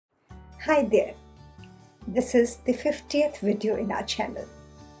Hi there, this is the 50th video in our channel,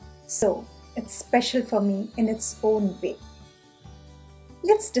 so it's special for me in its own way.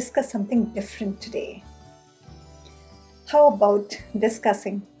 Let's discuss something different today. How about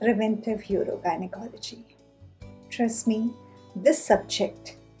discussing preventive urogynecology? Trust me, this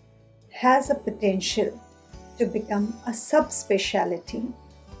subject has a potential to become a subspecialty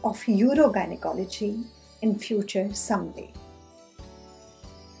of urogynecology in future someday.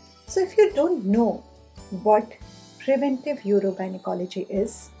 So if you don't know what preventive urogynecology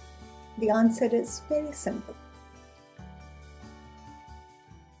is, the answer is very simple.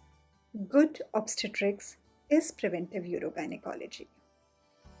 Good obstetrics is preventive urogynecology.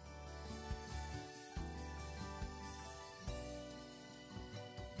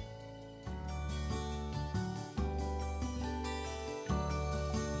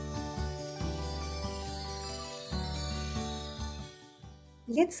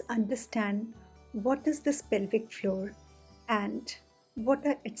 Let's understand what is this pelvic floor and what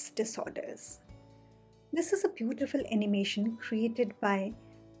are its disorders. This is a beautiful animation created by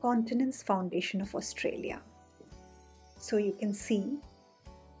Continence Foundation of Australia. So you can see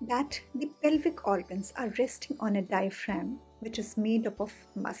that the pelvic organs are resting on a diaphragm which is made up of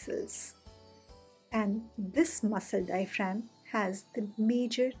muscles. And this muscle diaphragm has the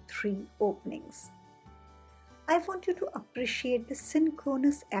major three openings. I want you to appreciate the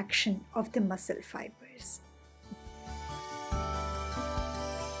synchronous action of the muscle fibers.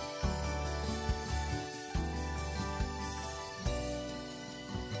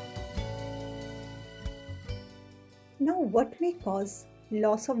 Now, what may cause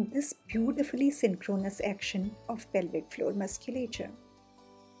loss of this beautifully synchronous action of pelvic floor musculature?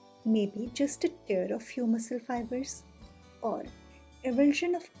 Maybe just a tear of few muscle fibers, or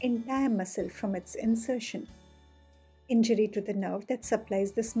avulsion of entire muscle from its insertion, injury to the nerve that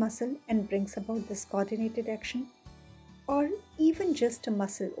supplies this muscle and brings about this coordinated action, or even just a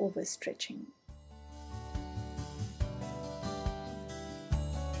muscle overstretching.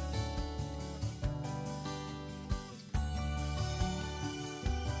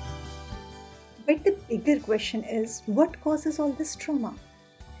 But the bigger question is, what causes all this trauma?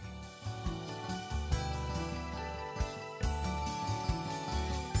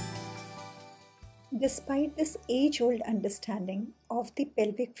 Despite this age-old understanding of the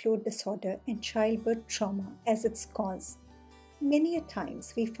pelvic floor disorder and childbirth trauma as its cause, many a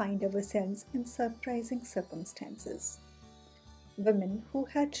times we find ourselves in surprising circumstances. Women who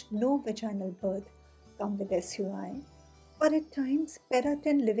had no vaginal birth come with SUI, or at times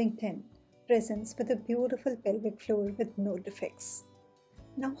para-10 living 10 presents with a beautiful pelvic floor with no defects.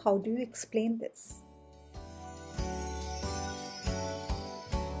 Now, how do you explain this?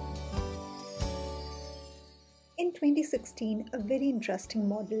 In 2016, a very interesting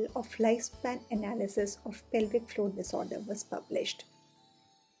model of lifespan analysis of pelvic floor disorder was published.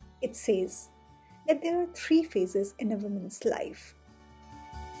 It says that there are three phases in a woman's life.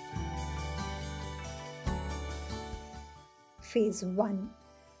 Phase 1,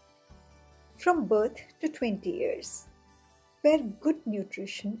 from birth to 20 years, where good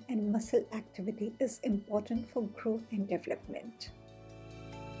nutrition and muscle activity is important for growth and development.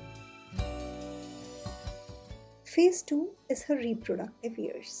 Phase 2 is her reproductive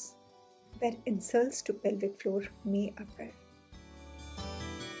years, where insults to pelvic floor may occur.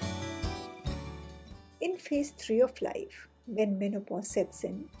 In phase 3 of life, when menopause sets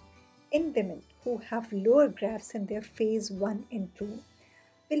in women who have lower graphs in their phase 1 and 2,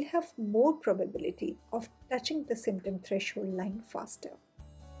 will have more probability of touching the symptom threshold line faster.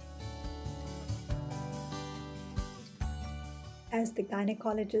 As the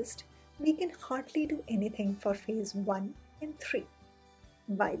gynecologist, we can hardly do anything for phase 1 and 3,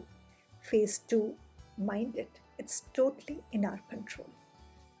 while phase 2, mind it, it's totally in our control.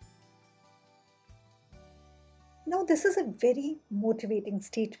 Now, this is a very motivating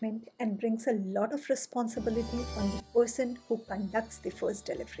statement and brings a lot of responsibility on the person who conducts the first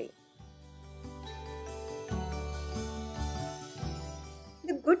delivery.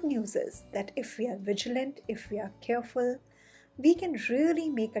 The good news is that if we are vigilant, if we are careful, we can really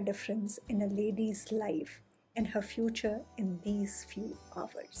make a difference in a lady's life and her future in these few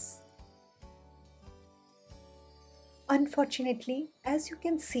hours. Unfortunately, as you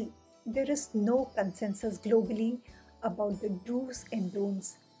can see, there is no consensus globally about the do's and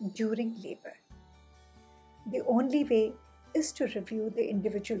don'ts during labor. The only way is to review the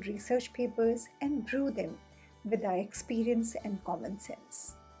individual research papers and brew them with our experience and common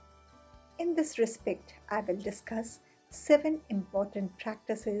sense. In this respect, I will discuss 7 important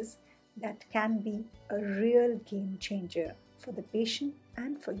practices that can be a real game changer for the patient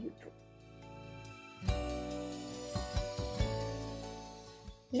and for you too.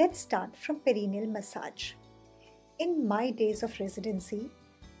 Let's start from perineal massage. In my days of residency,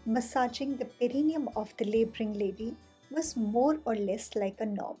 massaging the perineum of the laboring lady was more or less like a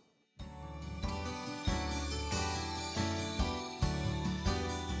norm.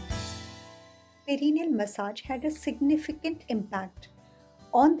 Perineal massage had a significant impact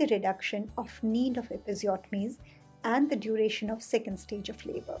on the reduction of need of episiotomies and the duration of second stage of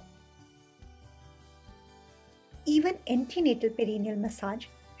labor. Even antenatal perineal massage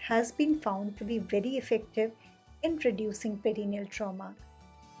has been found to be very effective in reducing perineal trauma.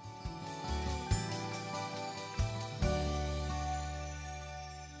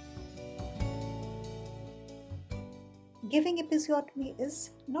 Giving episiotomy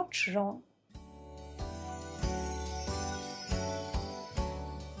is not wrong.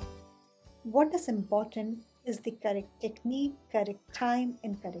 What is important is the correct technique, correct time,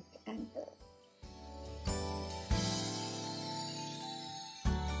 and correct angle.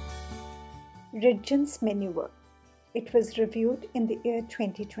 Ridgen's maneuver. It was reviewed in the year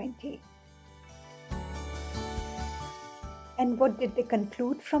 2020. And what did they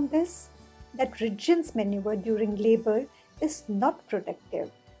conclude from this? That Ridgen's maneuver during labor is not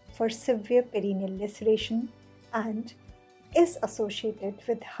protective for severe perineal laceration and is associated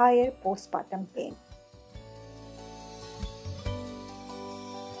with higher postpartum pain.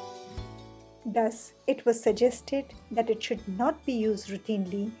 Thus, it was suggested that it should not be used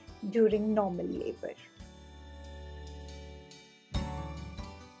routinely during normal labor.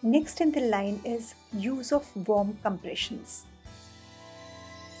 Next in the line is use of warm compressions.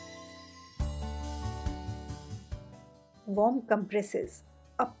 Warm compresses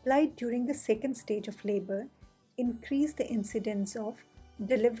applied during the second stage of labor increase the incidence of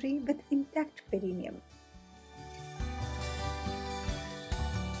delivery with intact perineum.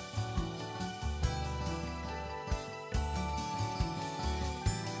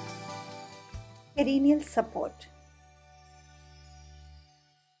 Perineal support.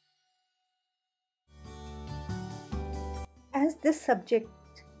 As this subject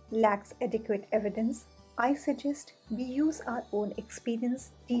lacks adequate evidence, I suggest we use our own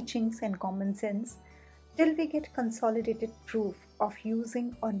experience, teachings, and common sense till we get consolidated proof of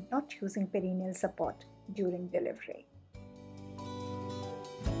using or not using perineal support during delivery.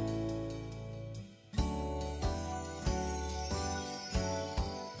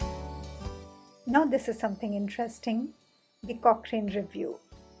 Now this is something interesting, the Cochrane review.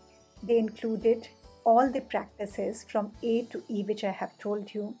 They included all the practices from A to E which I have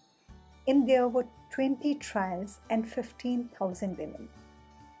told you. In there were 20 trials and 15,000 women.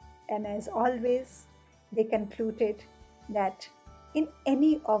 And as always, they concluded that in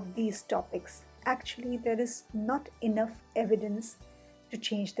any of these topics, actually there is not enough evidence to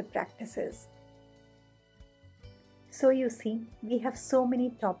change the practices. So you see, we have so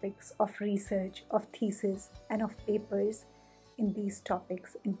many topics of research, of thesis, and of papers in these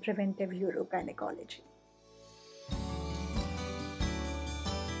topics in preventive urogynecology.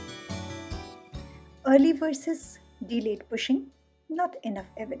 Early versus delayed pushing, not enough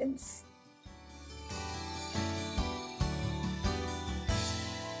evidence.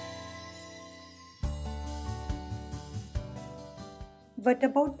 What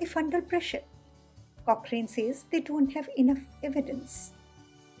about the fundal pressure? Cochrane says they don't have enough evidence.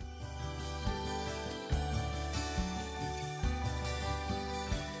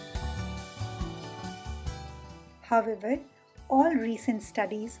 However, all recent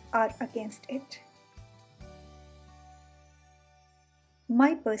studies are against it.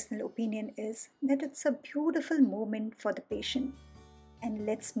 My personal opinion is that it's a beautiful moment for the patient, and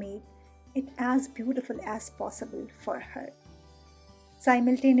let's make it as beautiful as possible for her,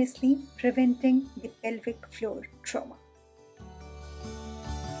 simultaneously preventing the pelvic floor trauma.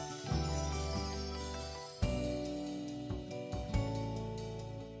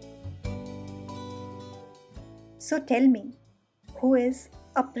 So tell me, who is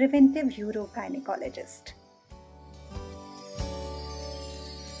a preventive urogynecologist?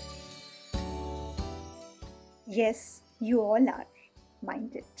 Yes, you all are.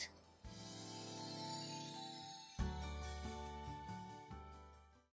 Mind it.